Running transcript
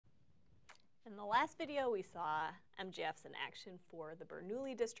the last video, we saw MGFs in action for the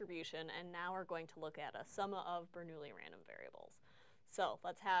Bernoulli distribution, and now we're going to look at a sum of Bernoulli random variables. So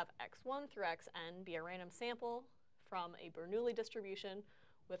let's have x1 through xn be a random sample from a Bernoulli distribution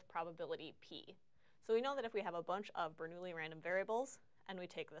with probability p. So we know that if we have a bunch of Bernoulli random variables and we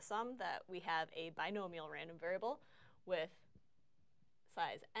take the sum, that we have a binomial random variable with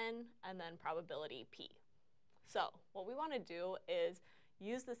size n and then probability p. So what we want to do is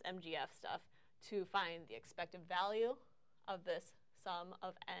use this MGF stuff to find the expected value of this sum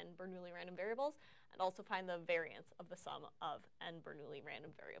of n Bernoulli random variables and also find the variance of the sum of n Bernoulli random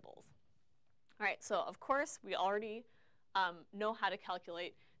variables. All right, so of course we already know how to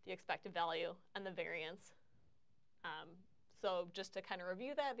calculate the expected value and the variance. So just to kind of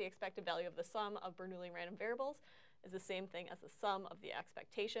review that, the expected value of the sum of Bernoulli random variables is the same thing as the sum of the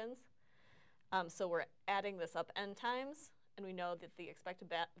expectations. So we're adding this up n times, and we know that the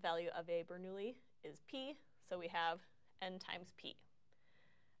expected value of a Bernoulli is p, so we have n times p.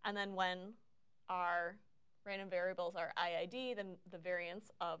 And then when our random variables are IID, then the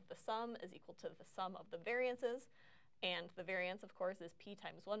variance of the sum is equal to the sum of the variances, and the variance, of course, is p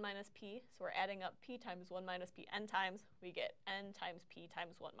times 1 minus p, so we're adding up p times 1 minus p n times, we get n times p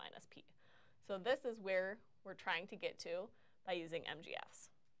times 1 minus p. So this is where we're trying to get to by using MGFs.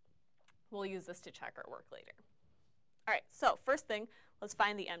 We'll use this to check our work later. All right, so first thing, let's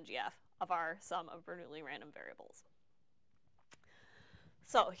find the MGF of our sum of Bernoulli random variables.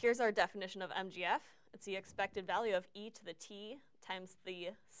 So here's our definition of MGF. It's the expected value of e to the t times the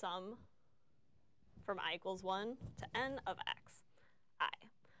sum from I equals 1 to n of x, I.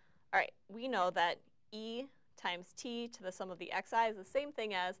 All right, we know that e times t to the sum of the xi is the same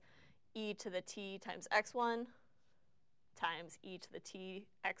thing as e to the t times x1 times e to the t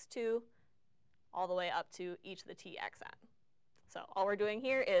x2 all the way up to e to the t xn. So all we're doing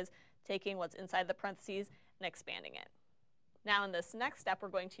here is taking what's inside the parentheses and expanding it. Now in this next step, we're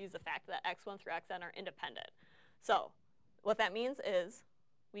going to use the fact that x1 through xn are independent. So what that means is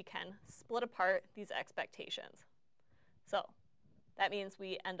we can split apart these expectations. So that means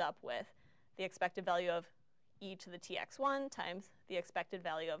we end up with the expected value of e to the tx1 times the expected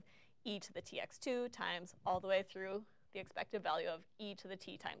value of e to the tx2 times all the way through the expected value of e to the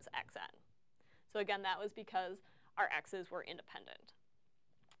t times xn. So again, that was because our x's were independent.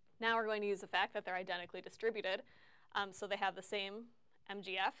 Now we're going to use the fact that they're identically distributed, so they have the same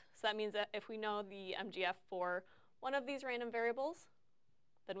MGF. So that means that if we know the MGF for one of these random variables,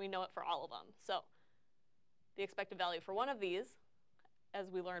 then we know it for all of them. So the expected value for one of these,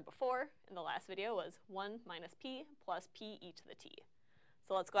 as we learned before in the last video, was 1 minus p plus p e to the t.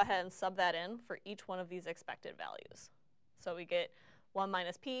 So let's go ahead and sub that in for each one of these expected values. So we get 1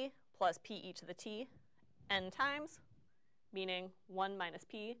 minus p plus p e to the t n times, meaning 1 minus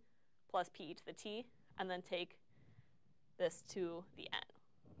p plus p e to the t, and then take this to the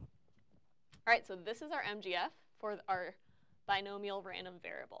n. All right, so this is our MGF for our binomial random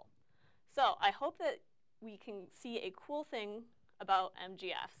variable. So I hope that we can see a cool thing about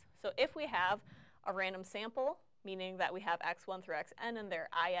MGFs. So if we have a random sample, meaning that we have x1 through xn and they're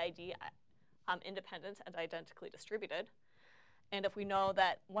IID, independent and identically distributed, and if we know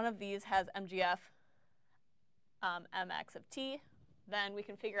that one of these has MGF mx of t, then we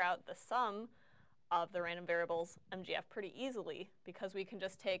can figure out the sum of the random variables MGF pretty easily, because we can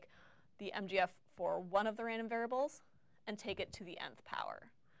just take the MGF for one of the random variables and take it to the nth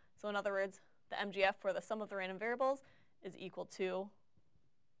power. So in other words, the MGF for the sum of the random variables is equal to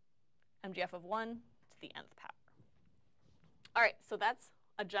MGF of 1 to the nth power. All right, so that's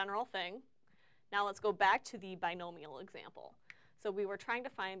a general thing. Now let's go back to the binomial example. So we were trying to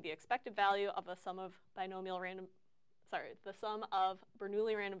find the expected value of the sum of the sum of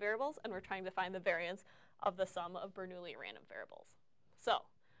Bernoulli random variables, and we're trying to find the variance of the sum of Bernoulli random variables. So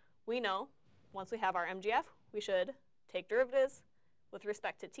we know once we have our MGF, we should take derivatives with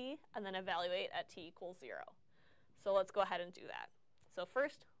respect to t and then evaluate at t equals 0. So let's go ahead and do that. So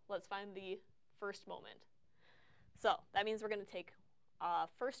first, let's find the first moment. So that means we're going to take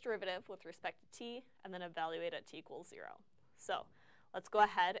first derivative with respect to t and then evaluate at t equals 0. So let's go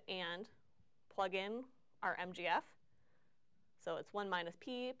ahead and plug in our MGF. So it's 1 minus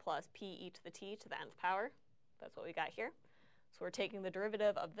p plus p e to the t to the nth power. That's what we got here. So we're taking the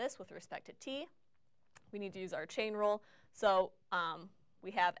derivative of this with respect to t. We need to use our chain rule. So we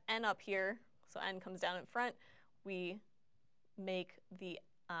have n up here, so n comes down in front. We make the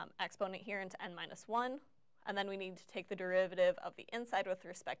exponent here into n minus 1, and then we need to take the derivative of the inside with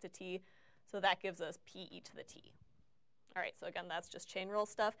respect to t, so that gives us p e to the t. All right, so again, that's just chain rule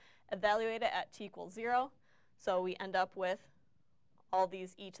stuff. Evaluate it at t equals 0. So we end up with all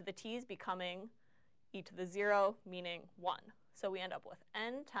these e to the t's becoming e to the 0, meaning 1. So we end up with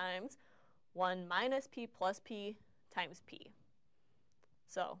n times 1 minus p plus p times p.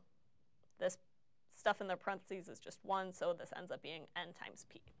 So this stuff in the parentheses is just 1, so this ends up being n times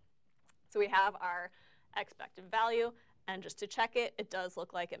p. So we have our expected value, and just to check it, it does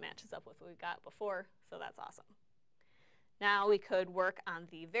look like it matches up with what we got before, so that's awesome. Now we could work on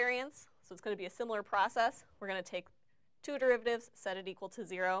the variance. So it's going to be a similar process. We're going to take two derivatives, set it equal to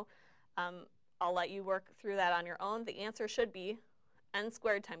 0. I'll let you work through that on your own. The answer should be n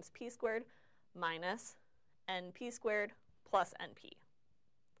squared times p squared minus np squared plus np.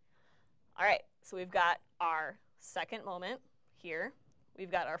 All right, so we've got our second moment here.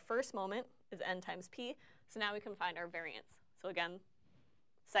 We've got our first moment is n times p. So now we can find our variance. So again,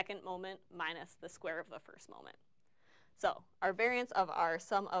 second moment minus the square of the first moment. So our variance of our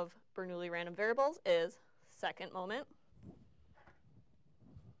sum of Bernoulli random variables is second moment.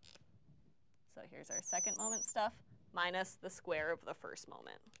 So here's our second moment stuff minus the square of the first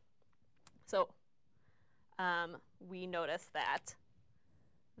moment. So we notice that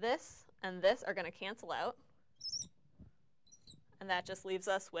this and this are going to cancel out. And that just leaves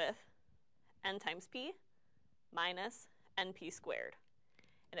us with n times p minus np squared.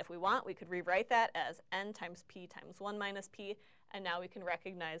 And if we want, we could rewrite that as n times p times 1 minus p, and now we can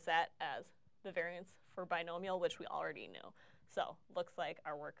recognize that as the variance for binomial, which we already knew. So looks like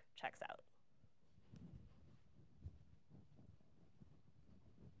our work checks out.